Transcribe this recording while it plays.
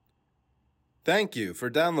Thank you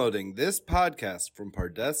for downloading this podcast from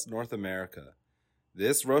Pardes, North America.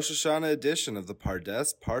 This Rosh Hashana edition of the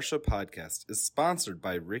Pardes Parsha podcast is sponsored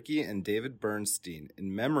by Ricky and David Bernstein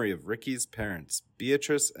in memory of Ricky's parents,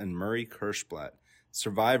 Beatrice and Murray Kirschblatt,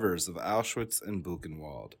 survivors of Auschwitz and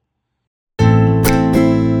Buchenwald.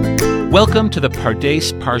 Welcome to the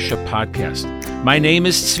Pardes Parsha podcast. My name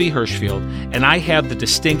is Tzvi Hirschfield, and I have the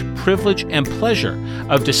distinct privilege and pleasure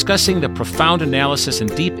of discussing the profound analysis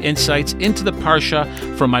and deep insights into the Parsha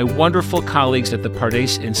from my wonderful colleagues at the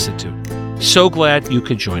Pardes Institute. So glad you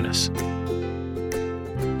could join us.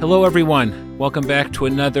 Hello, everyone. Welcome back to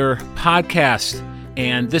another podcast.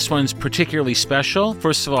 And this one's particularly special.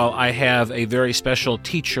 First of all, I have a very special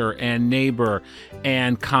teacher and neighbor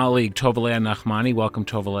and colleague, Tovalea Nachmani. Welcome,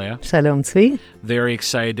 Tovalea. Shalom, Tzvi. Very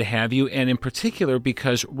excited to have you, and in particular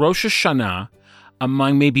because Rosh Hashana,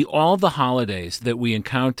 among maybe all the holidays that we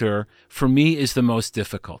encounter, for me is the most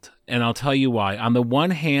difficult. And I'll tell you why. On the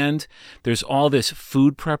one hand, there's all this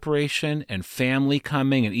food preparation and family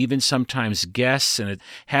coming and even sometimes guests, and it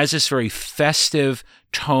has this very festive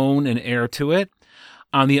tone and air to it.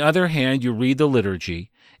 On the other hand, you read the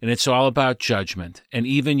liturgy, and it's all about judgment. And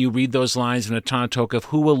even you read those lines in a Tanakh of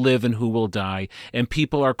who will live and who will die, and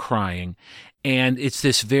people are crying. And it's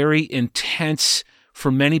this very intense, for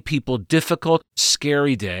many people, difficult,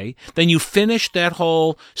 scary day. Then you finish that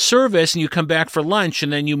whole service and you come back for lunch,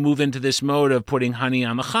 and then you move into this mode of putting honey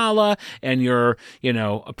on the challah, and you're,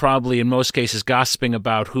 probably in most cases gossiping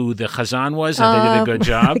about who the chazan was, and they did a good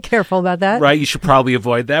job. Careful about that. Right, you should probably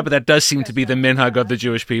avoid that, but that does seem to be the minhag of the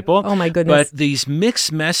Jewish people. Oh my goodness. But these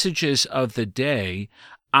mixed messages of the day,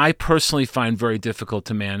 I personally find very difficult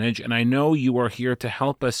to manage, and I know you are here to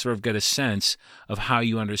help us sort of get a sense of how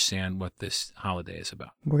you understand what this holiday is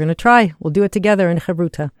about. We're going to try. We'll do it together in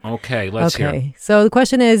Chavruta. Okay, let's hear. Okay, so the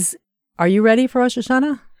question is, are you ready for Rosh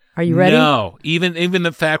Hashanah? Are you ready? No. Even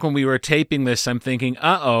the fact when we were taping this, I'm thinking,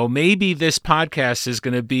 maybe this podcast is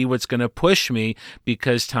going to be what's going to push me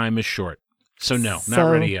because time is short. So no,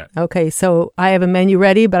 not ready yet. Okay, so I have a menu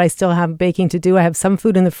ready, but I still have baking to do. I have some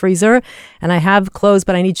food in the freezer, and I have clothes,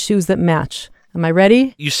 but I need shoes that match. Am I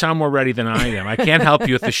ready? You sound more ready than I am. I can't help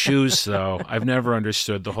you with the shoes, though. I've never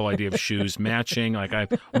understood the whole idea of shoes matching. Like, I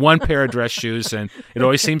have one pair of dress shoes, and it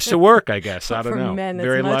always seems to work, I guess. I don't know. For men, it's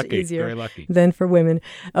very much lucky. easier Very lucky. than for women.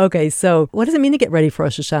 Okay, so what does it mean to get ready for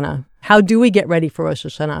Rosh Hashanah? How do we get ready for Rosh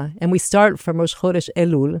Hashanah? And we start from Rosh Chodesh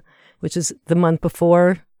Elul, which is the month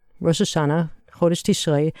before Rosh Hashanah, Chodesh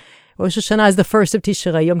Tishrei. Rosh Hashanah is the 1st of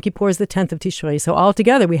Tishrei. Yom Kippur is the 10th of Tishrei. So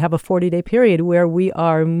altogether, we have a 40-day period where we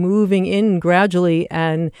are moving in gradually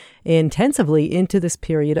and intensively into this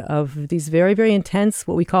period of these very, very intense,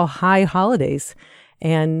 what we call high holidays.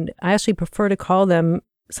 And I actually prefer to call them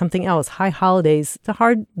something else. High holidays. It's a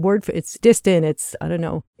hard word for it's distant. It's,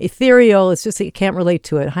 ethereal. It's just that you can't relate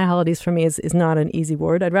to it. High holidays for me is not an easy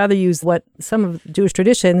word. I'd rather use what some of Jewish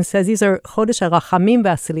tradition says. These are Chodesh HaRachamim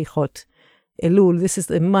VaSelichot. Elul, this is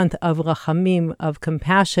the month of rachamim, of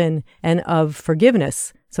compassion, and of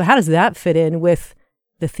forgiveness. So how does that fit in with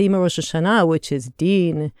the theme of Rosh Hashanah, which is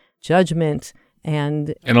din, judgment,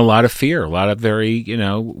 and a lot of fear, a lot of very,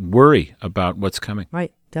 worry about what's coming.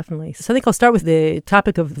 Right, definitely. So I think I'll start with the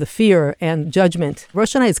topic of the fear and judgment.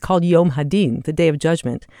 Rosh Hashanah is called Yom Hadin, the Day of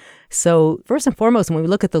Judgment. So first and foremost, when we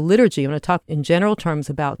look at the liturgy, I'm going to talk in general terms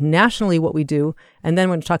about nationally what we do, and then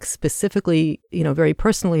we're going to talk specifically, very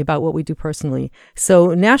personally about what we do personally.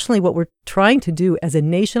 So nationally, what we're trying to do as a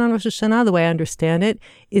nation on Rosh Hashanah, the way I understand it,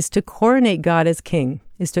 is to coronate God as king,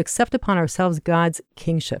 is to accept upon ourselves God's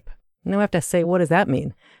kingship. Now we have to say, what does that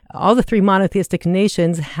mean? All the three monotheistic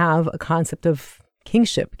nations have a concept of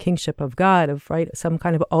kingship of God, of some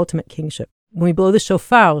kind of ultimate kingship. When we blow the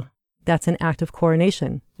shofar, that's an act of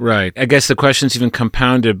coronation. Right. I guess the question's even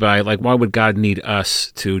compounded by, why would God need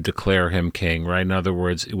us to declare him king, right? In other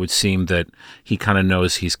words, it would seem that he kind of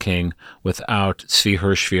knows he's king without Tzvi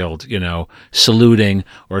Hirschfield, saluting,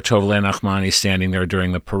 or Tovalea Nachmani standing there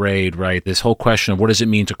during the parade, right? This whole question of what does it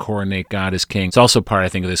mean to coronate God as king? It's also part, I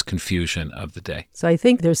think, of this confusion of the day. So I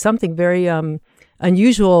think there's something very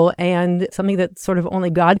unusual and something that sort of only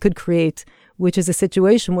God could create, which is a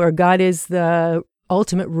situation where God is the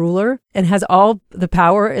ultimate ruler and has all the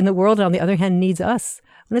power in the world, and on the other hand needs us.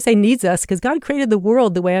 When I say needs us, because God created the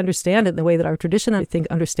world the way I understand it, the way that our tradition, I think,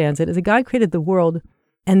 understands it, is that God created the world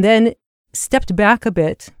and then stepped back a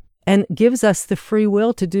bit and gives us the free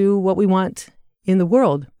will to do what we want in the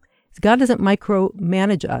world. God doesn't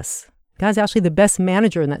micromanage us. God's actually the best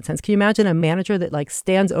manager in that sense. Can you imagine a manager that like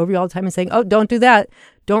stands over you all the time and saying, oh, don't do that.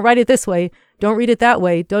 Don't write it this way. Don't read it that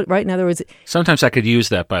way. Don't write. In other words, sometimes I could use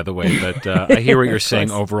that, by the way, but I hear what you're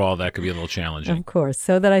saying. Overall, that could be a little challenging. Of course.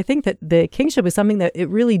 So that I think that the kingship is something that it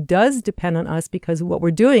really does depend on us, because what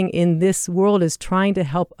we're doing in this world is trying to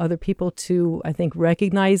help other people to, I think,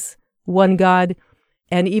 recognize one God.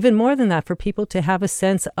 And even more than that, for people to have a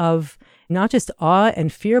sense of not just awe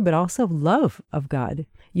and fear, but also love of God.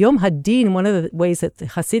 Yom HaDin, one of the ways that the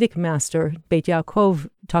Hasidic master, Beit Yaakov,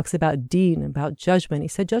 talks about din, about judgment. He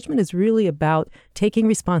said judgment is really about taking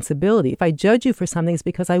responsibility. If I judge you for something, it's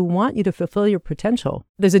because I want you to fulfill your potential.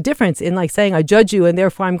 There's a difference in like saying, I judge you and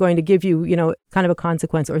therefore I'm going to give you, kind of a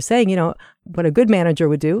consequence, or saying, what a good manager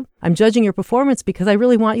would do. I'm judging your performance because I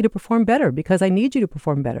really want you to perform better, because I need you to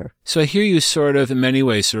perform better. So I hear you sort of, in many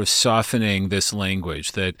ways, sort of softening this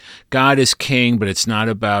language that God is king, but it's not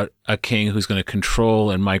about a king who's going to control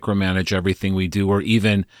and micromanage everything we do, or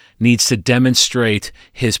even needs to demonstrate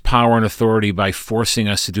his power and authority by forcing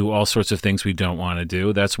us to do all sorts of things we don't want to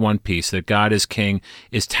do. That's one piece, that God is king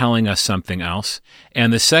is telling us something else.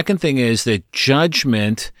 And the second thing is that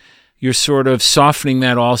judgment, you're sort of softening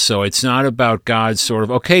that also. It's not about God sort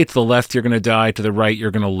of, okay, to the left you're going to die, to the right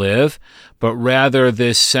you're going to live, but rather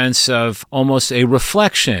this sense of almost a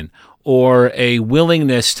reflection or a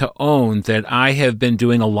willingness to own that I have been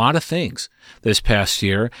doing a lot of things this past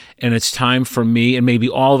year, and it's time for me and maybe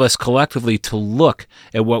all of us collectively to look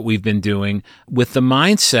at what we've been doing with the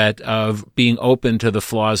mindset of being open to the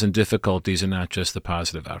flaws and difficulties and not just the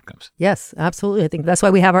positive outcomes. Yes, absolutely. I think that's why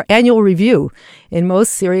we have our annual review. In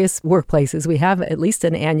most serious workplaces, we have at least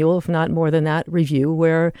an annual, if not more than that, review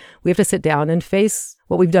where we have to sit down and face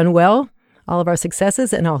what we've done well, all of our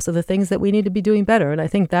successes, and also the things that we need to be doing better. And I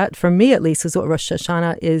think that, for me at least, is what Rosh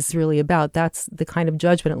Hashanah is really about. That's the kind of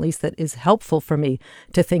judgment, at least, that is helpful for me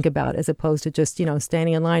to think about, as opposed to just,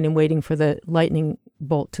 standing in line and waiting for the lightning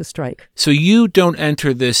bolt to strike. So you don't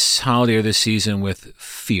enter this holiday or this season with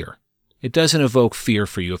fear. It doesn't evoke fear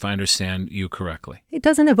for you, if I understand you correctly. It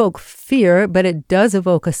doesn't evoke fear, but it does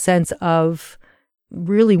evoke a sense of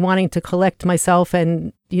really wanting to collect myself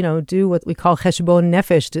and, do what we call cheshbon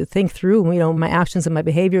nefesh, to think through, my actions and my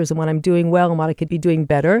behaviors and what I'm doing well and what I could be doing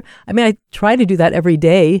better. I mean, I try to do that every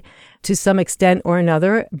day to some extent or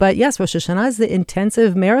another. But yes, Rosh Hashanah is the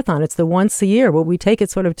intensive marathon. It's the once a year where we take it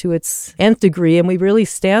sort of to its nth degree and we really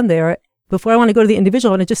stand there. Before I want to go to the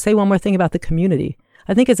individual, I want to just say one more thing about the community.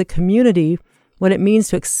 I think as a community, what it means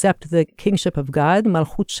to accept the kingship of God,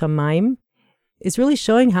 Malchut Shamayim, is really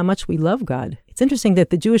showing how much we love God. It's interesting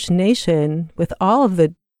that the Jewish nation, with all of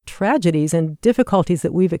the tragedies and difficulties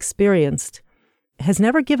that we've experienced, has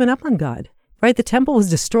never given up on God, right? The temple was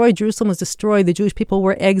destroyed, Jerusalem was destroyed, the Jewish people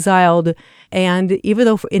were exiled, and even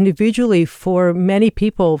though individually for many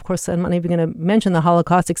people, of course, I'm not even going to mention the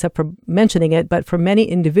Holocaust except for mentioning it, but for many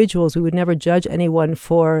individuals, we would never judge anyone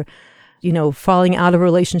for falling out of a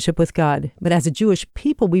relationship with God. But as a Jewish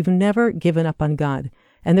people, we've never given up on God.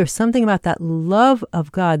 And there's something about that love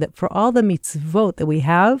of God that for all the mitzvot that we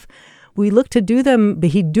have, we look to do them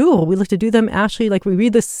behidur. We look to do them actually like we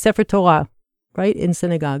read the Sefer Torah, right, in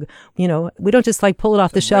synagogue. We don't just like pull it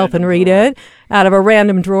off the shelf and read it out of a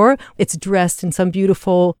random drawer. It's dressed in some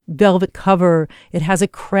beautiful velvet cover. It has a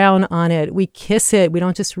crown on it. We kiss it. We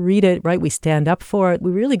don't just read it, right? We stand up for it.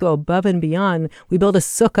 We really go above and beyond. We build a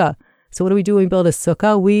sukkah. So what do we do when we build a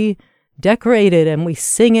sukkah? We decorate it and we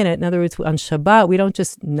sing in it. In other words, on Shabbat, we don't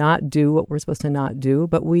just not do what we're supposed to not do,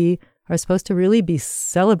 but we are supposed to really be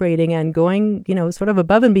celebrating and going, sort of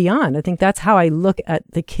above and beyond. I think that's how I look at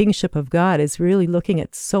the kingship of God, is really looking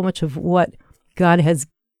at so much of what God has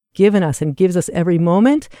given us and gives us every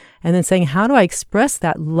moment, and then saying, how do I express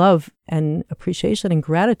that love and appreciation and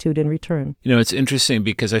gratitude in return? It's interesting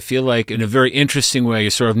because I feel like in a very interesting way,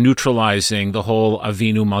 you're sort of neutralizing the whole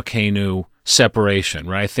Avinu Malkeinu separation,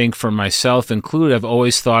 right? I think for myself included, I've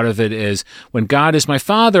always thought of it as when God is my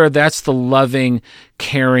father, that's the loving,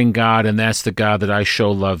 caring God, and that's the God that I show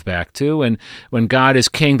love back to. And when God is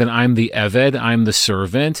king, then I'm the Eved, I'm the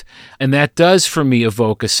servant. And that does for me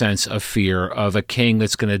evoke a sense of fear of a king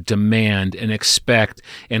that's going to demand and expect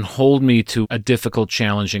and hold me to a difficult,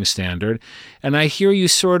 challenging standard. And I hear you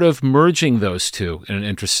sort of merging those two in an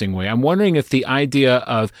interesting way. I'm wondering if the idea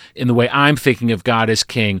of, in the way I'm thinking of God as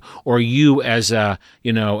king, or you as an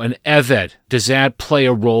Eved, does that play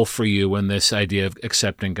a role for you in this idea of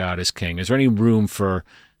accepting God as king? Is there any room for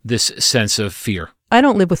this sense of fear? I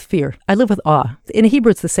don't live with fear. I live with awe. In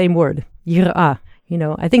Hebrew, it's the same word, yirah.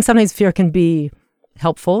 I think sometimes fear can be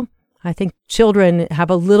helpful. I think children have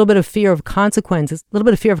a little bit of fear of consequences. A little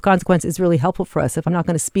bit of fear of consequence is really helpful for us. If I'm not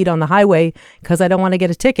going to speed on the highway because I don't want to get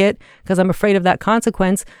a ticket because I'm afraid of that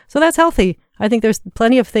consequence. So that's healthy. I think there's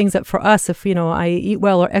plenty of things that for us, if, I eat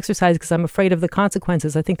well or exercise because I'm afraid of the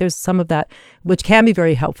consequences, I think there's some of that which can be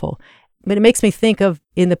very helpful. But it makes me think of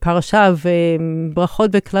in the parasha of Brachot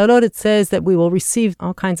V'Klalot, it says that we will receive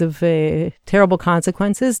all kinds of terrible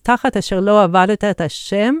consequences. Tachat asher lo avadat et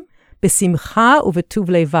Hashem b'simcha u'v'tuv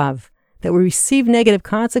levav. That we receive negative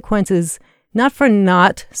consequences, not for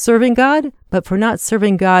not serving God, but for not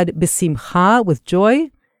serving God b'simcha, with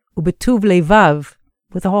joy, u'b'tuv levav,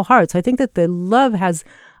 with the whole heart. So I think that the love has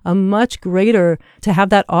a much greater, to have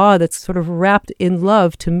that awe that's sort of wrapped in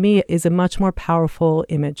love, to me, is a much more powerful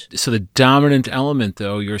image. So the dominant element,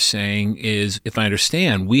 though, you're saying is, if I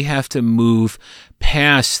understand, we have to move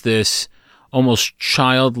past this almost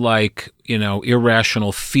childlike,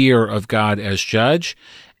 irrational fear of God as judge,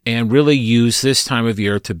 and really use this time of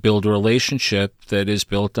year to build a relationship that is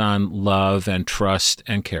built on love and trust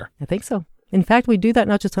and care. I think so. In fact, we do that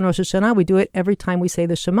not just on Rosh Hashanah, we do it every time we say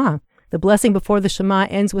the Shema. The blessing before the Shema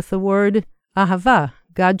ends with the word ahava.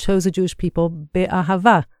 God chose the Jewish people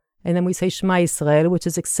be'ahava. And then we say Shema Yisrael, which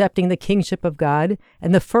is accepting the kingship of God.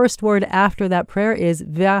 And the first word after that prayer is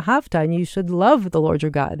ve'ahavta, and you should love the Lord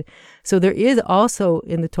your God. So there is also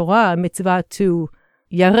in the Torah a mitzvah to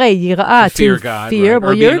yirah, fear God, fear. Right?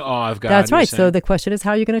 Or be in awe of God. That's right. So the question is,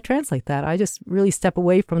 how are you going to translate that? I just really step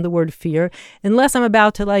away from the word fear, unless I'm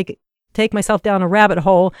about to take myself down a rabbit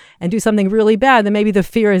hole and do something really bad. Then maybe the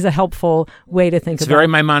fear is a helpful way to think about it. It's very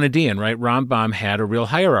Maimonidean, right? Rambam had a real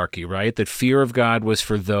hierarchy, right? That fear of God was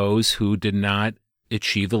for those who did not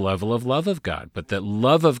achieve the level of love of God, but that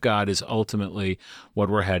love of God is ultimately what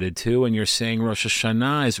we're headed to. And you're saying Rosh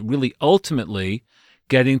Hashanah is really ultimately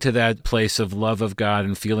getting to that place of love of God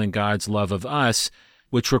and feeling God's love of us,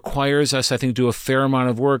 which requires us, I think, do a fair amount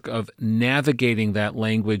of work of navigating that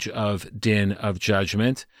language of din, of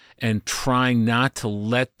judgment, and trying not to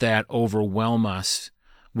let that overwhelm us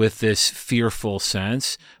with this fearful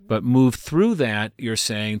sense, but move through that, you're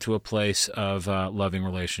saying, to a place of loving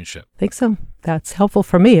relationship. I think so. That's helpful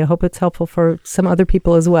for me. I hope it's helpful for some other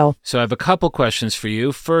people as well. So I have a couple questions for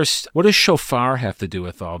you. First, what does shofar have to do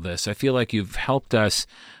with all this? I feel like you've helped us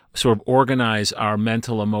sort of organize our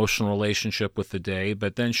mental, emotional relationship with the day,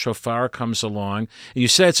 but then shofar comes along. You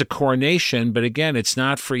said it's a coronation, but again, it's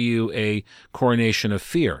not for you a coronation of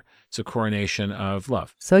fear. It's a coronation of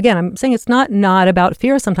love. So again, I'm saying it's not about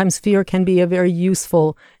fear. Sometimes fear can be a very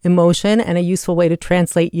useful emotion and a useful way to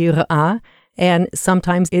translate yirah, and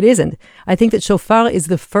sometimes it isn't. I think that shofar is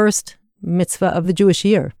the first mitzvah of the Jewish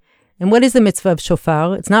year. And what is the mitzvah of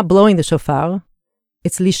shofar? It's not blowing the shofar.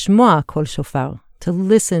 It's lishmoa kol shofar, to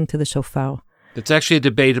listen to the shofar. It's actually a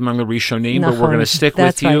debate among the Rishonim, but we're going to stick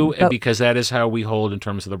with you because that is how we hold in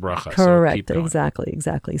terms of the bracha. Correct, so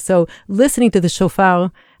exactly. So listening to the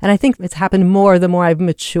shofar, and I think it's happened more the more I've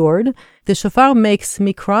matured, the shofar makes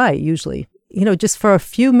me cry usually. Just for a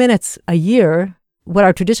few minutes a year, what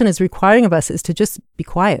our tradition is requiring of us is to just be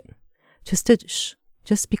quiet.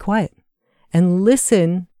 Just be quiet. And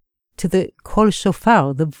listen to the kol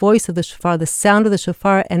shofar, the voice of the shofar, the sound of the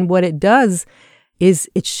shofar, and what it does is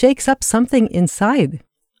it shakes up something inside.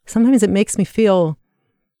 Sometimes it makes me feel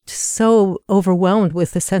so overwhelmed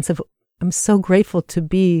with the sense of, I'm so grateful to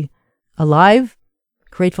be alive,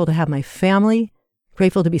 grateful to have my family,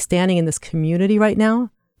 grateful to be standing in this community right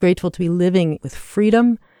now, grateful to be living with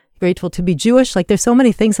freedom, grateful to be Jewish. There's so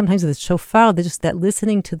many things sometimes with the shofar, just that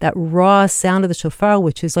listening to that raw sound of the shofar,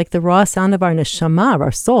 which is like the raw sound of our neshama, of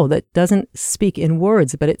our soul, that doesn't speak in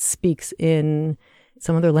words, but it speaks in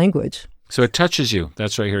some other language. So it touches you.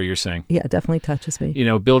 That's right here you're saying. Yeah, it definitely touches me.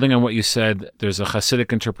 Building on what you said, there's a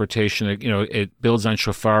Hasidic interpretation. It builds on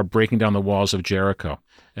shofar breaking down the walls of Jericho,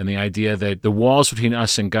 and the idea that the walls between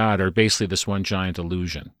us and God are basically this one giant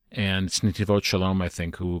illusion. And it's Nitivot Shalom, I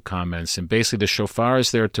think, who comments. And basically the shofar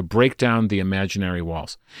is there to break down the imaginary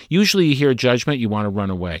walls. Usually you hear judgment, you want to run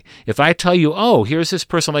away. If I tell you, here's this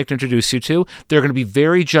person I'd like to introduce you to, they're going to be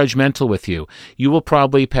very judgmental with you. You will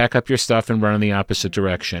probably pack up your stuff and run in the opposite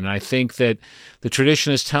direction. And I think that the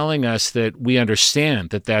tradition is telling us that we understand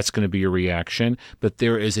that that's going to be your reaction, but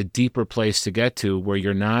there is a deeper place to get to where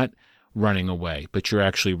you're not running away, but you're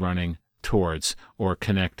actually running towards or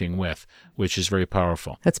connecting with, which is very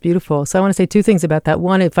powerful. That's beautiful. So I want to say two things about that.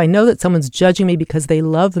 One, if I know that someone's judging me because they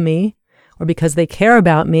love me or because they care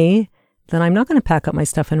about me, then I'm not going to pack up my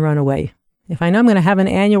stuff and run away. If I know I'm going to have an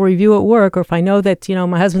annual review at work, or if I know that,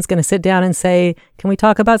 my husband's going to sit down and say, can we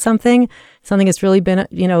talk about something that's really been,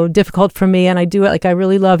 difficult for me, and I do it like I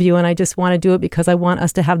really love you and I just want to do it because I want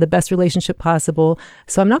us to have the best relationship possible.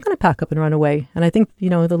 So I'm not going to pack up and run away. And I think,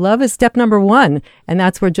 the love is step number one. And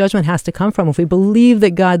that's where judgment has to come from. If we believe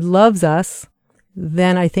that God loves us,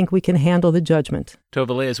 then I think we can handle the judgment.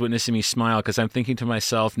 Tovale is witnessing me smile because I'm thinking to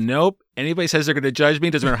myself, nope, anybody says they're going to judge me,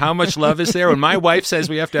 doesn't matter how much love is there. When my wife says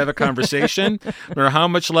we have to have a conversation, no matter how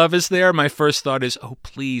much love is there, my first thought is, oh,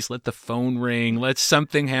 please let the phone ring. Let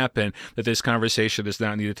something happen that this conversation does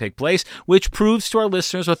not need to take place, which proves to our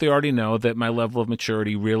listeners what they already know, that my level of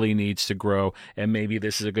maturity really needs to grow, and maybe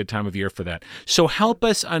this is a good time of year for that. So help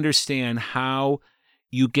us understand how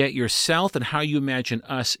you get yourself and how you imagine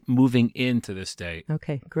us moving into this day.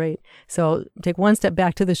 Okay, great. So take one step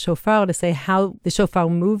back to the shofar to say how the shofar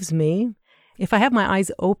moves me. If I have my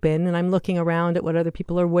eyes open and I'm looking around at what other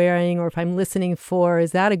people are wearing, or if I'm listening for,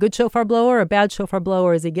 is that a good shofar blower or a bad shofar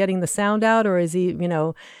blower? Is he getting the sound out, or is he,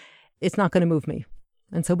 it's not going to move me.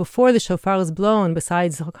 And so before the shofar is blown,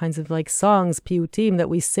 besides all kinds of songs, piyutim, that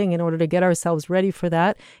we sing in order to get ourselves ready for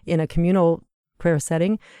that in a communal prayer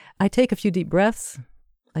setting, I take a few deep breaths.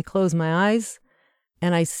 I close my eyes,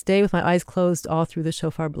 and I stay with my eyes closed all through the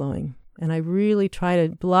shofar blowing. And I really try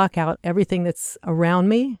to block out everything that's around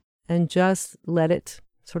me and just let it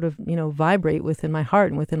sort of, vibrate within my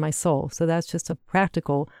heart and within my soul. So that's just a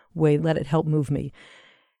practical way, let it help move me.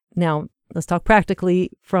 Now, let's talk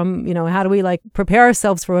practically from, how do we prepare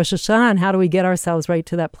ourselves for Rosh Hashanah, and how do we get ourselves right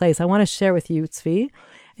to that place? I want to share with you, Tzvi,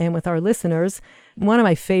 and with our listeners, one of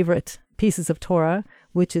my favorite pieces of Torah,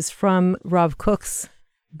 which is from Rav Kook's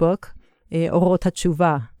book, Orot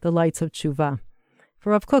HaTshuva, The Lights of Tshuva.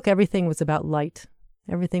 For Rav Kook, everything was about light.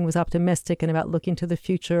 Everything was optimistic and about looking to the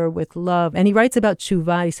future with love. And he writes about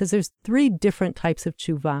tshuva. He says there's 3 different types of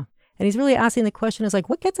tshuva. And he's really asking the question is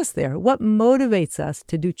what gets us there? What motivates us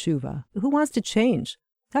to do tshuva? Who wants to change?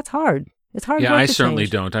 That's hard. It's hard work to change. Yeah, I certainly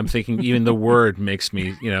don't. I'm thinking even the word makes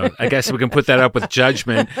me, I guess we can put that up with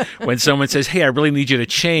judgment. When someone says, hey, I really need you to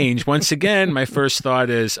change, once again, my first thought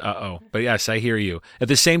is, uh-oh. But yes, I hear you. At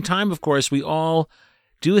the same time, of course, we all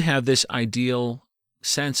do have this ideal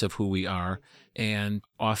sense of who we are, and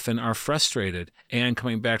often are frustrated, and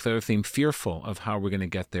coming back to the other theme, fearful of how we're going to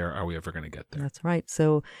get there. Are we ever going to get there? That's right.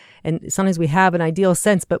 So, and sometimes we have an ideal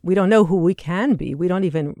sense, but we don't know who we can be. We don't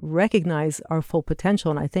even recognize our full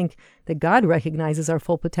potential. And I think that God recognizes our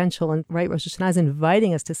full potential. And Rosh Hashanah is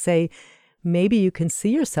inviting us to say, maybe you can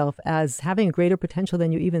see yourself as having a greater potential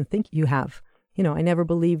than you even think you have. I never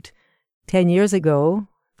believed 10 years ago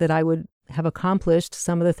that I would have accomplished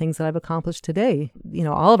some of the things that I've accomplished today.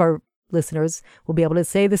 All of our listeners will be able to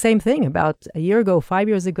say the same thing about a year ago, 5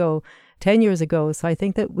 years ago, 10 years ago. So I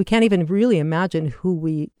think that we can't even really imagine who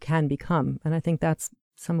we can become. And I think that's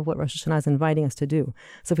some of what Rosh Hashanah is inviting us to do.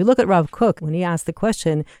 So if you look at Rav Kook, when he asked the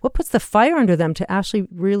question, what puts the fire under them to actually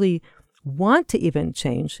really want to even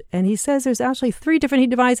change? And he says there's actually 3 different, he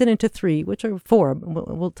divides it into 3, which are 4.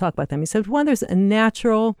 We'll talk about them. He said, one, there's a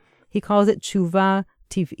natural, he calls it tshuva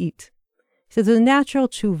tiv'it. He says, there's a natural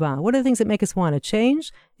tshuva. What are the things that make us want to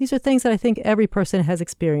change? These are things that I think every person has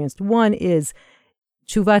experienced. One is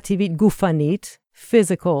tshuva tivit gufanit,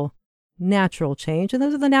 physical, natural change. And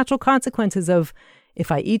those are the natural consequences of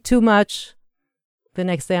if I eat too much, the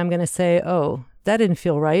next day I'm going to say, oh, that didn't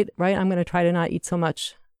feel right? I'm going to try to not eat so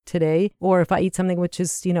much today. Or if I eat something which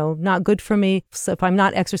is, not good for me, so if I'm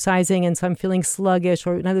not exercising and so I'm feeling sluggish,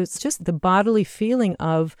 or in other words, just the bodily feeling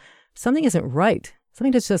of something isn't right.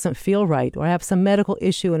 Something just doesn't feel right, or I have some medical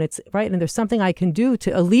issue and it's right, and there's something I can do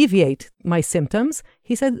to alleviate my symptoms.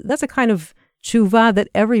 He said that's a kind of tshuva that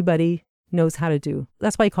everybody knows how to do.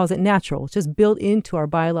 That's why he calls it natural. It's just built into our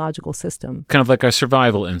biological system. Kind of like our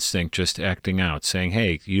survival instinct just acting out, saying,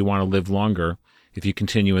 hey, you want to live longer. If you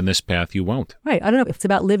continue in this path, you won't. Right. I don't know if it's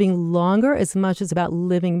about living longer as much as about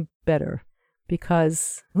living better,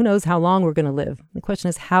 because who knows how long we're going to live. The question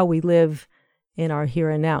is how we live in our here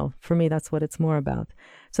and now. For me, that's what it's more about.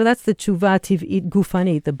 So that's the tshuva tiv'it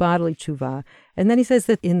gufanit, the bodily tshuva. And then he says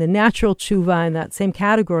that in the natural tshuva, in that same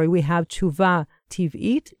category, we have tshuva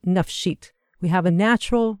tiv'it nafshit. We have a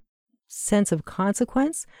natural sense of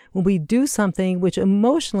consequence when we do something which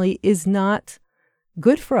emotionally is not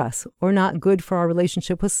good for us or not good for our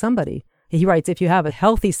relationship with somebody. He writes, if you have a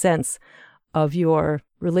healthy sense of your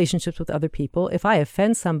relationships with other people, if I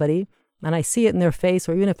offend somebody, and I see it in their face,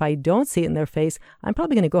 or even if I don't see it in their face, I'm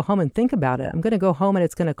probably going to go home and think about it. I'm going to go home and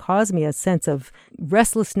it's going to cause me a sense of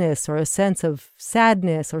restlessness or a sense of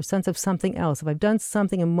sadness or a sense of something else. If I've done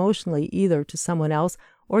something emotionally, either to someone else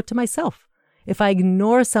or to myself. If I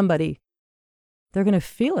ignore somebody they're going to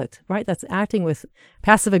feel it, right? That's acting with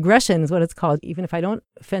passive aggression is what it's called. Even if I don't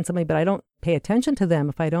offend somebody, but I don't pay attention to them,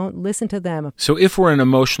 if I don't listen to them. So if we're in an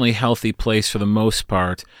emotionally healthy place for the most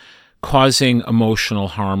part, causing emotional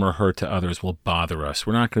harm or hurt to others will bother us.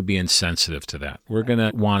 We're not going to be insensitive to that. We're going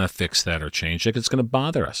to want to fix that or change it. It's going to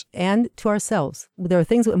bother us. And to ourselves. There are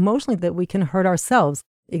things emotionally that we can hurt ourselves.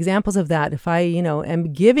 Examples of that, if I,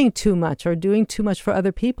 am giving too much or doing too much for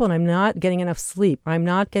other people and I'm not getting enough sleep, or I'm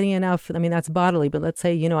not getting enough, that's bodily, but let's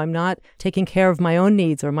say, I'm not taking care of my own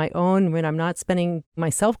needs or when I'm not spending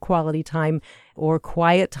myself quality time or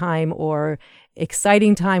quiet time or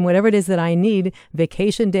exciting time, whatever it is that I need,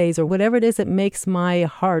 vacation days or whatever it is that makes my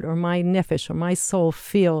heart or my nefesh or my soul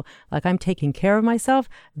feel like I'm taking care of myself,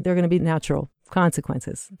 there are going to be natural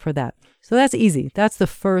consequences for that. So that's easy. That's the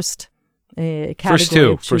first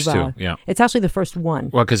category of First tshuva. two, yeah. It's actually the first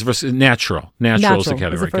one. Well, because natural is the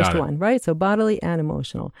category. Is the first one, right? So bodily and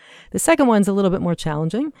emotional. The second one's a little bit more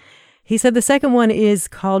challenging. He said the second one is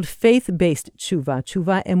called faith-based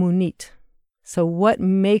tshuva emunit. So what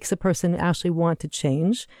makes a person actually want to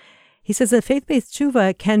change? He says that faith-based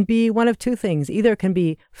tshuva can be one of two things. Either it can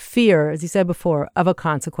be fear, as he said before, of a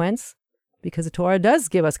consequence, because the Torah does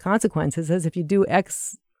give us consequences. It says if you do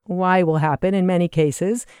X, Y will happen in many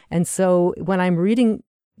cases. And so when I'm reading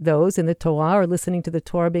those in the Torah or listening to the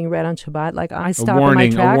Torah being read on Shabbat, like I stop in my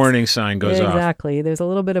tracks. A warning sign goes off. Exactly. There's a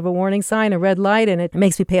little bit of a warning sign, a red light, and it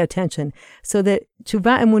makes me pay attention. So that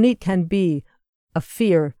tshuva emunit can be a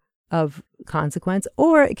fear of consequence,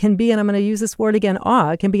 or it can be, and I'm going to use this word again,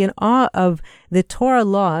 awe. It can be an awe of the Torah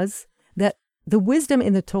laws, that the wisdom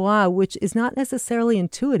in the Torah, which is not necessarily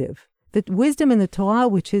intuitive. The wisdom in the Torah,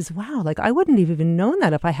 which is, wow, like I wouldn't have even known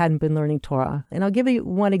that if I hadn't been learning Torah. And I'll give you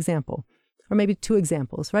one example, or maybe two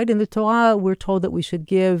examples, right? In the Torah, we're told that we should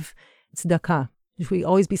give tzedakah. We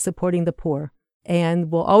always be supporting the poor.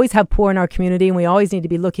 And we'll always have poor in our community, and we always need to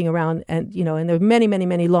be looking around and, and there are many, many,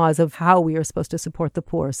 many laws of how we are supposed to support the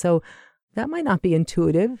poor. So that might not be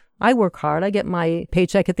intuitive. I work hard. I get my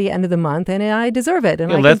paycheck at the end of the month, and I deserve it.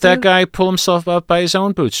 And let that guy pull himself up by his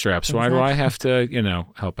own bootstraps. Exactly. Why do I have to,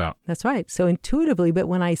 help out? That's right. So intuitively, but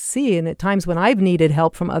when I see, and at times when I've needed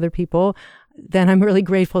help from other people, then I'm really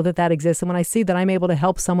grateful that exists. And when I see that I'm able to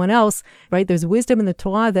help someone else, right, there's wisdom in the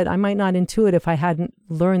Torah that I might not intuit if I hadn't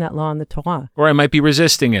learned that law in the Torah. Or I might be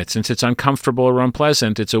resisting it. Since it's uncomfortable or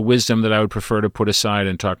unpleasant, it's a wisdom that I would prefer to put aside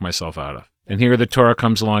and talk myself out of. And here the Torah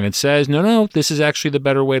comes along and says, no, this is actually the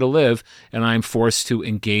better way to live, and I'm forced to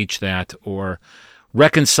engage that or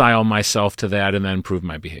reconcile myself to that and then improve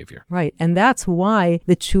my behavior. Right, and that's why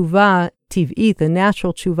the tshuva tiv'it, the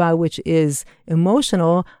natural tshuva, which is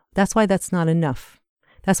emotional, that's why that's not enough.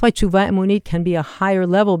 That's why tshuva emunit can be a higher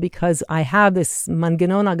level, because I have this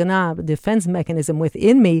manganon agana, defense mechanism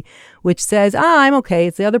within me, which says, I'm okay,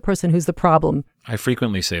 it's the other person who's the problem. I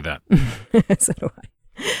frequently say that. So do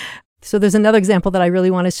I. So there's another example that I really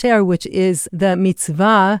want to share, which is the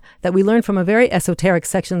mitzvah that we learn from a very esoteric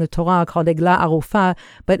section of the Torah called Egla Arufa.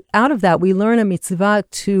 But out of that, we learn a mitzvah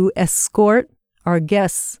to escort our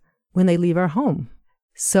guests when they leave our home.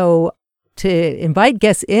 So to invite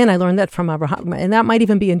guests in, I learned that from Abraham, and that might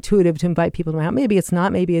even be intuitive to invite people to my house. Maybe it's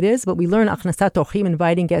not, maybe it is, but we learn achnasat orchim,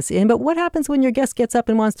 inviting guests in. But what happens when your guest gets up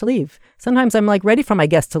and wants to leave? Sometimes I'm like ready for my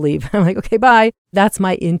guest to leave. I'm like, okay, bye. That's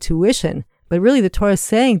my intuition. But really, the Torah is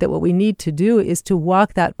saying that what we need to do is to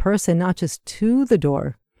walk that person not just to the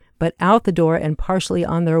door, but out the door and partially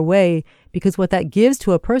on their way, because what that gives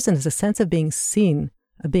to a person is a sense of being seen,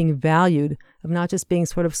 of being valued, of not just being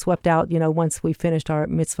sort of swept out, once we finished our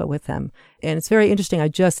mitzvah with them. And it's very interesting. I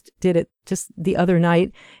just did it just the other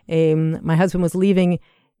night. My husband was leaving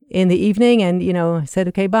in the evening and, I said,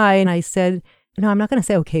 okay, bye. And I said, no, I'm not going to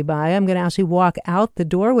say, okay, bye. I'm going to actually walk out the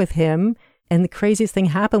door with him. And the craziest thing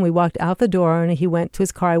happened. We walked out the door and he went to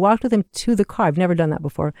his car. I walked with him to the car. I've never done that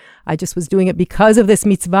before. I just was doing it because of this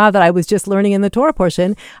mitzvah that I was just learning in the Torah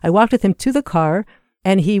portion. I walked with him to the car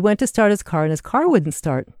and he went to start his car and his car wouldn't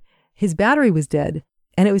start. His battery was dead.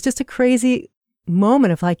 And it was just a crazy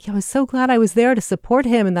moment of like, I was so glad I was there to support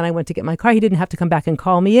him. And then I went to get my car. He didn't have to come back and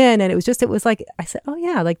call me in. And it was like, I said, oh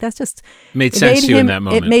yeah, like that's just. Made sense to you in that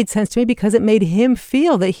moment. It made sense to me because it made him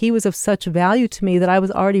feel that he was of such value to me that I was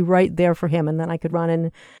already right there for him. And then I could run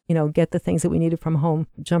and, get the things that we needed from home,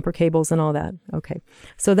 jumper cables and all that. Okay.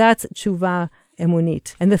 So that's tshuva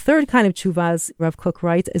emunit. And the third kind of tshuvas, Rav Kook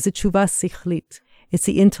writes, is a tshuva sichlit. It's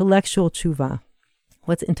the intellectual tshuva.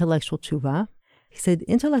 What's intellectual tshuva? He said,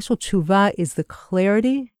 intellectual tshuva is the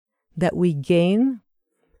clarity that we gain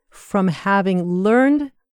from having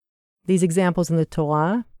learned these examples in the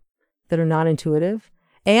Torah that are not intuitive,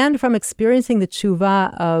 and from experiencing the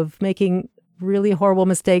tshuva of making really horrible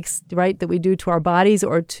mistakes, right, that we do to our bodies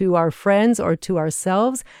or to our friends or to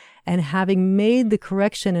ourselves, and having made the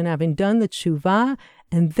correction and having done the tshuva,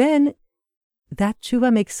 and then that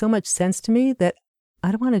tshuva makes so much sense to me that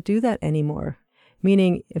I don't want to do that anymore.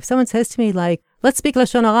 Meaning, if someone says to me, like, let's speak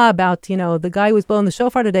Lashon Hara about, the guy who was blowing the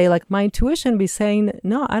shofar today, like, my intuition would be saying,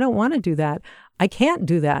 no, I don't want to do that. I can't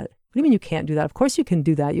do that. What do you mean you can't do that? Of course you can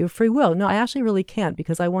do that. You have free will. No, I actually really can't,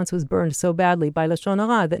 because I once was burned so badly by Lashon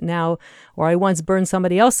Hara that now, or I once burned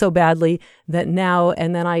somebody else so badly that now,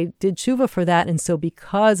 and then I did tshuva for that. And so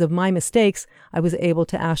because of my mistakes, I was able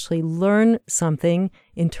to actually learn something,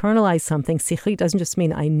 internalize something. Sichlit doesn't just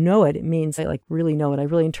mean I know it. It means I really know it. I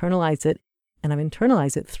really internalize it. And I've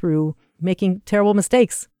internalized it through making terrible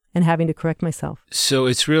mistakes and having to correct myself. So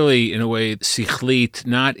it's really, in a way, sichlit,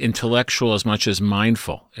 not intellectual as much as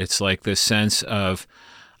mindful. It's like this sense of,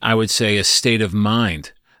 I would say, a state of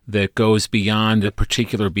mind that goes beyond a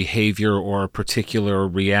particular behavior or a particular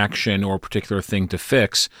reaction or a particular thing to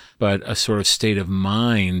fix, but a sort of state of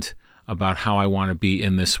mind about how I want to be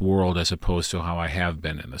in this world as opposed to how I have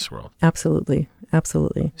been in this world. Absolutely.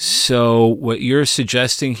 Absolutely. So what you're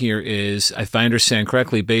suggesting here is, if I understand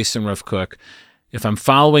correctly, based on Rav Kook, if I'm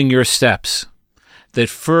following your steps, that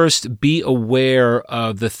first be aware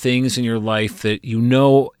of the things in your life that you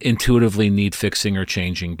know intuitively need fixing or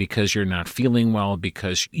changing because you're not feeling well,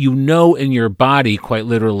 because you know in your body, quite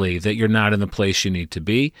literally, that you're not in the place you need to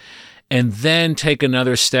be. And then take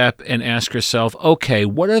another step and ask yourself, okay,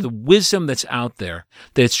 what are the wisdom that's out there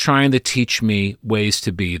that's trying to teach me ways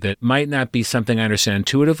to be that might not be something I understand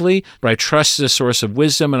intuitively, but I trust as a source of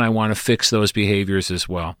wisdom and I want to fix those behaviors as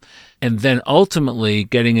well. And then ultimately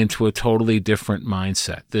getting into a totally different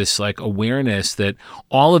mindset, this awareness that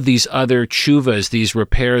all of these other tshuvas, these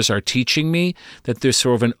repairs are teaching me, that there's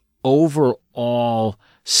sort of an overall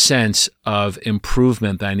sense of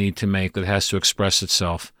improvement that I need to make that has to express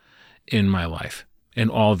itself in my life, in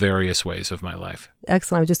all various ways of my life.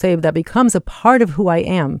 Excellent. I would just say that becomes a part of who I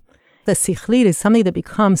am. The sichlit is something that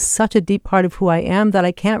becomes such a deep part of who I am that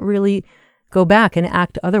I can't really go back and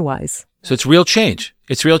act otherwise. So it's real change.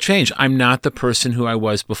 It's real change. I'm not the person who I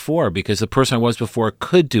was before, because the person I was before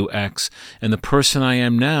could do X, and the person I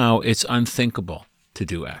am now, it's unthinkable to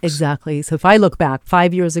do X. Exactly. So if I look back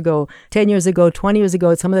 5 years ago, 10 years ago, 20 years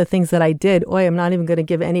ago, at some of the things that I did, I'm not even going to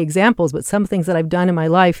give any examples, but some things that I've done in my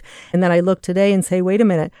life, and then I look today and say, wait a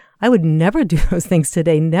minute, I would never do those things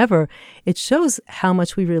today, never. It shows how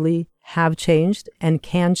much we really have changed and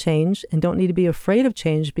can change and don't need to be afraid of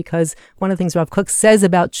change, because one of the things Rav Kook says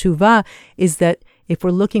about tshuva is that if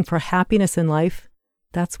we're looking for happiness in life,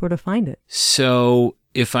 that's where to find it. So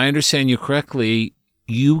if I understand you correctly,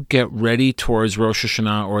 you get ready towards Rosh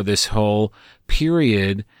Hashanah or this whole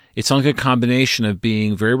period. It's like a combination of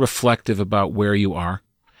being very reflective about where you are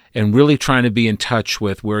and really trying to be in touch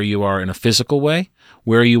with where you are in a physical way,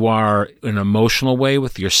 where you are in an emotional way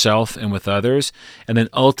with yourself and with others, and then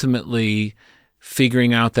ultimately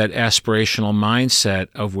figuring out that aspirational mindset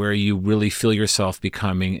of where you really feel yourself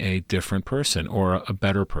becoming a different person or a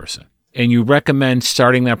better person. And you recommend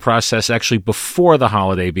starting that process actually before the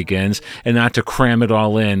holiday begins and not to cram it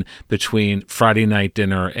all in between Friday night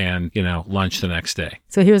dinner and, lunch the next day.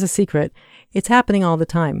 So here's a secret. It's happening all the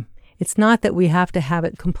time. It's not that we have to have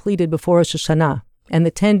it completed before Rosh Hashanah. And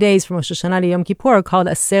the 10 days from Rosh Hashanah to Yom Kippur are called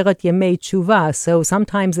Aseret Yemei Tshuva. So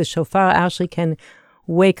sometimes the shofar actually can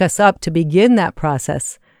wake us up to begin that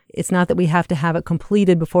process. It's not that we have to have it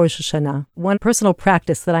completed before Rosh Hashanah. One personal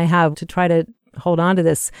practice that I have to try to hold on to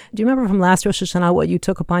this. Do you remember from last Rosh Hashanah what you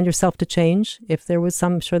took upon yourself to change? If there was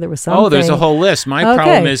some, I'm sure there was something. Oh, there's a whole list. My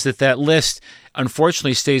problem is that list,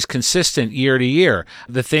 unfortunately, stays consistent year to year.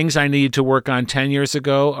 The things I needed to work on 10 years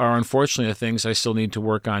ago are unfortunately the things I still need to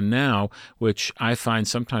work on now, which I find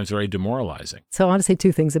sometimes very demoralizing. So I want to say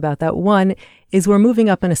two things about that. One is we're moving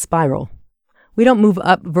up in a spiral. We don't move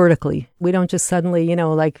up vertically. We don't just suddenly,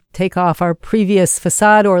 take off our previous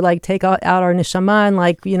facade or take out our neshama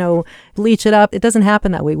and bleach it up. It doesn't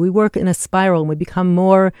happen that way. We work in a spiral and we become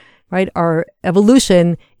more, right? Our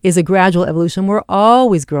evolution is a gradual evolution. We're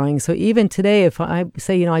always growing. So even today, if I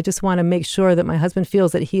say, I just want to make sure that my husband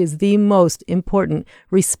feels that he is the most important,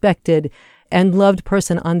 respected, and loved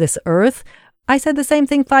person on this earth, I said the same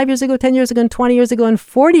thing 5 years ago, 10 years ago, and 20 years ago, and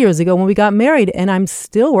 40 years ago when we got married, and I'm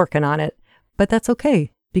still working on it. But that's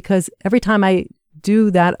okay, because every time I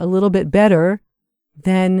do that a little bit better,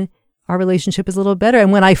 then our relationship is a little better.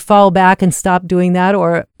 And when I fall back and stop doing that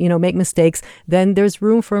or, make mistakes, then there's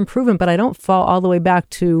room for improvement. But I don't fall all the way back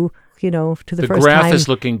to the first time. The graph is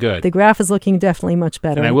looking good. The graph is looking definitely much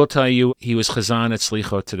better. And I will tell you, he was Chazan at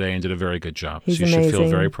Slichot today and did a very good job. He's so you amazing. should feel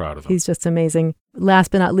very proud of him. He's just amazing.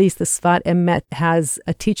 Last but not least, the Sfat Emet has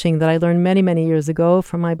a teaching that I learned many, many years ago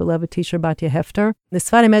from my beloved teacher, Batya Hefter. The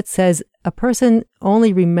Sfat Emet says a person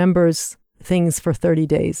only remembers things for 30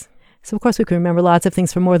 days. So, of course, we can remember lots of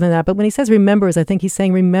things for more than that. But when he says remembers, I think he's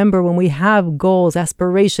saying remember when we have goals,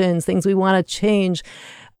 aspirations, things we want to change,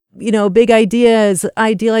 big ideas,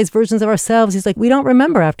 idealized versions of ourselves. He's like, we don't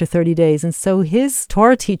remember after 30 days. And so his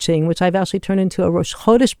Torah teaching, which I've actually turned into a Rosh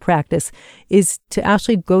Chodesh practice, is to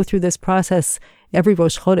actually go through this process every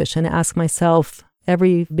Rosh Chodesh and ask myself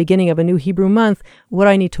every beginning of a new Hebrew month, what do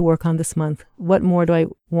I need to work on this month? What more do I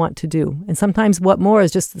want to do? And sometimes what more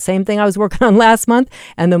is just the same thing I was working on last month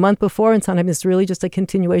and the month before, and sometimes it's really just a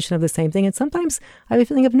continuation of the same thing. And sometimes I have a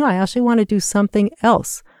feeling of, no, I actually want to do something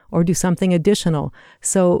else or do something additional.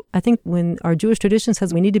 So I think when our Jewish tradition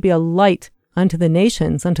says we need to be a light unto the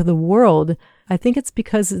nations, unto the world, I think it's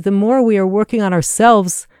because the more we are working on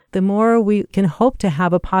ourselves, the more we can hope to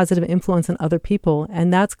have a positive influence on other people.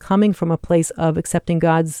 And that's coming from a place of accepting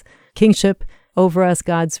God's kingship over us,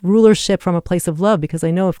 God's rulership from a place of love. Because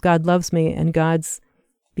I know if God loves me and God's,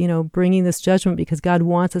 bringing this judgment because God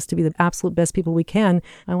wants us to be the absolute best people we can,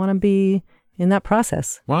 I want to be in that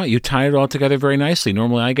process. Wow, you tied it all together very nicely.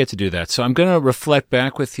 Normally I get to do that. So I'm going to reflect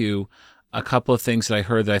back with you a couple of things that I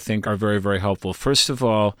heard that I think are very, very helpful. First of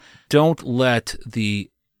all, don't let the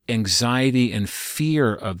anxiety and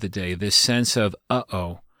fear of the day, this sense of,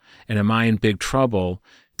 and am I in big trouble?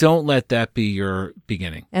 Don't let that be your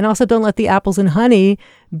beginning. And also don't let the apples and honey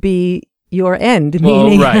be your end.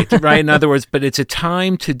 Well, right. In other words, but it's a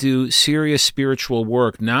time to do serious spiritual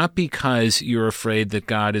work, not because you're afraid that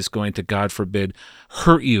God is going to, God forbid,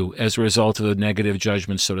 hurt you as a result of the negative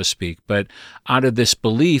judgment, so to speak, but out of this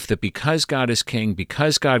belief that because God is king,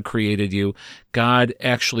 because God created you, God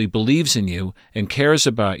actually believes in you and cares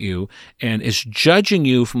about you and is judging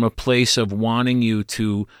you from a place of wanting you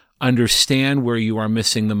to understand where you are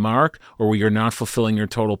missing the mark or where you're not fulfilling your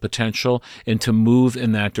total potential and to move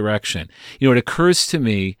in that direction. It occurs to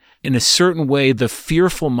me, in a certain way, the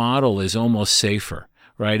fearful model is almost safer,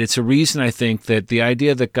 right? It's a reason I think that the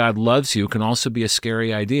idea that God loves you can also be a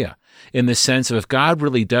scary idea, in the sense of if God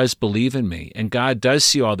really does believe in me and God does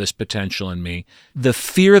see all this potential in me, the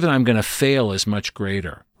fear that I'm going to fail is much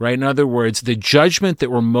greater, right? In other words, the judgment that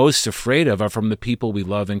we're most afraid of are from the people we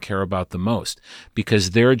love and care about the most,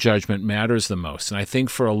 because their judgment matters the most. And I think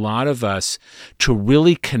for a lot of us to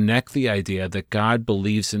really connect the idea that God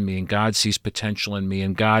believes in me and God sees potential in me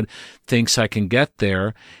and God thinks I can get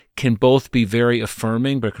there can both be very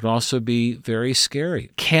affirming, but it could also be very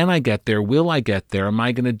scary. Can I get there? Will I get there? Am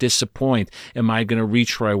I going to disappoint? Am I going to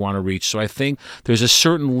reach where I want to reach? So I think there's a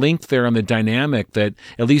certain link there on the dynamic that,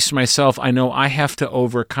 at least for myself, I know I have to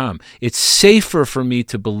overcome. It's safer for me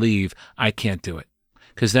to believe I can't do it,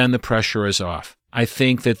 because then the pressure is off. I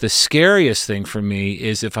think that the scariest thing for me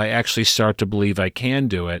is if I actually start to believe I can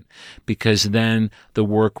do it, because then the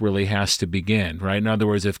work really has to begin, right? In other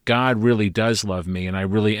words, if God really does love me and I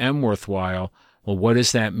really am worthwhile, well, what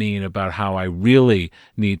does that mean about how I really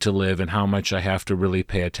need to live and how much I have to really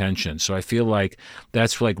pay attention? So I feel like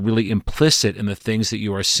that's really implicit in the things that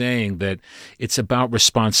you are saying, that it's about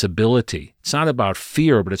responsibility. It's not about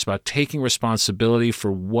fear, but it's about taking responsibility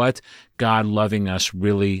for what God loving us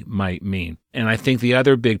really might mean. And I think the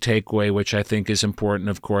other big takeaway, which I think is important,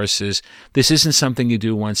 of course, is this isn't something you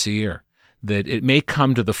do once a year. That it may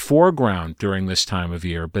come to the foreground during this time of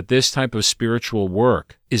year, but this type of spiritual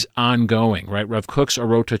work is ongoing, right? Rav Kook's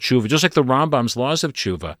Orot HaTshuva, just like the Rambam's Laws of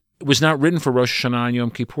Tshuva, it was not written for Rosh Hashanah and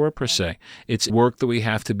Yom Kippur per se. It's work that we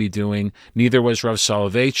have to be doing. Neither was Rav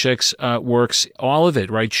Soloveitchik's works, all of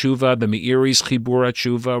it, right? Tshuva, the Meiri's Chibur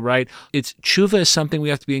Tshuva, right? Tshuva is something we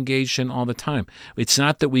have to be engaged in all the time. It's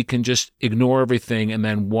not that we can just ignore everything and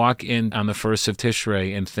then walk in on the 1st of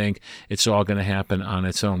Tishrei and think it's all going to happen on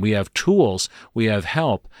its own. We have tools, we have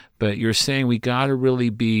help, but you're saying we got to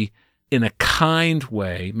really be, in a kind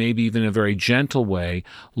way, maybe even a very gentle way,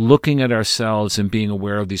 looking at ourselves and being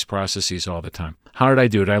aware of these processes all the time. How did I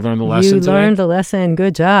do? Did I learn the lesson today? You learned the lesson.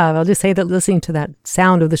 Good job. I'll just say that listening to that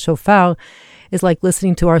sound of the shofar is like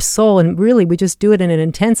listening to our soul. And really, we just do it in an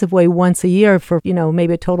intensive way once a year for,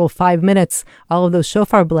 maybe a total of 5 minutes, all of those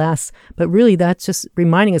shofar blasts. But really, that's just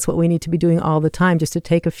reminding us what we need to be doing all the time, just to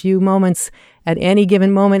take a few moments at any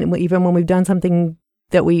given moment, even when we've done something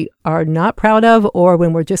that we are not proud of, or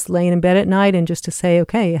when we're just laying in bed at night, and just to say,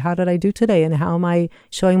 okay, how did I do today? And how am I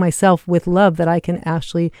showing myself with love that I can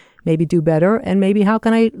actually maybe do better? And maybe how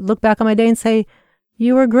can I look back on my day and say,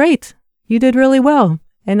 you were great. You did really well.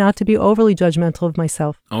 And not to be overly judgmental of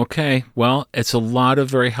myself. Okay. Well, it's a lot of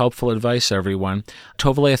very helpful advice, everyone.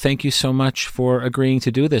 Tovaleah, thank you so much for agreeing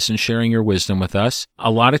to do this and sharing your wisdom with us.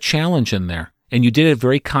 A lot of challenge in there. And you did it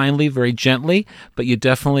very kindly, very gently, but you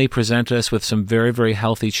definitely presented us with some very, very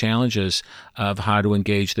healthy challenges of how to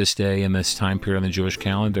engage this day in this time period in the Jewish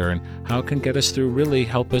calendar and how it can get us through, really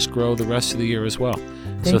help us grow the rest of the year as well.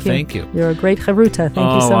 Thank you. You're a great chavruta.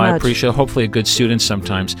 Thank you so much. I appreciate it. Hopefully a good student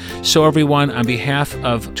sometimes. So everyone, on behalf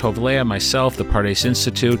of Tov Leah, myself, the Pardes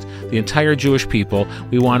Institute, the entire Jewish people,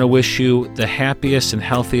 we want to wish you the happiest and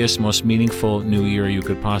healthiest, most meaningful new year you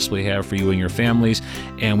could possibly have for you and your families.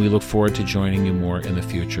 And we look forward to joining you more in the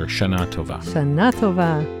future. Shana Tova. Shana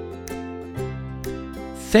Tova.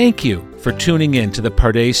 Thank you for tuning in to the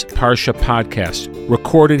Pardes Parsha podcast,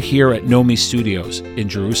 recorded here at Nomi Studios in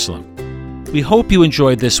Jerusalem. We hope you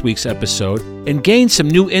enjoyed this week's episode and gained some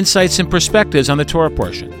new insights and perspectives on the Torah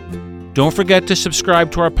portion. Don't forget to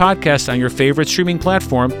subscribe to our podcast on your favorite streaming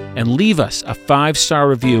platform and leave us a 5-star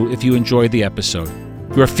review if you enjoyed the episode.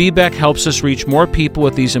 Your feedback helps us reach more people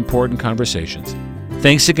with these important conversations.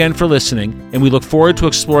 Thanks again for listening, and we look forward to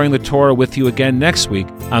exploring the Torah with you again next week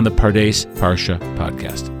on the Pardes Parsha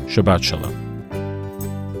podcast. Shabbat Shalom.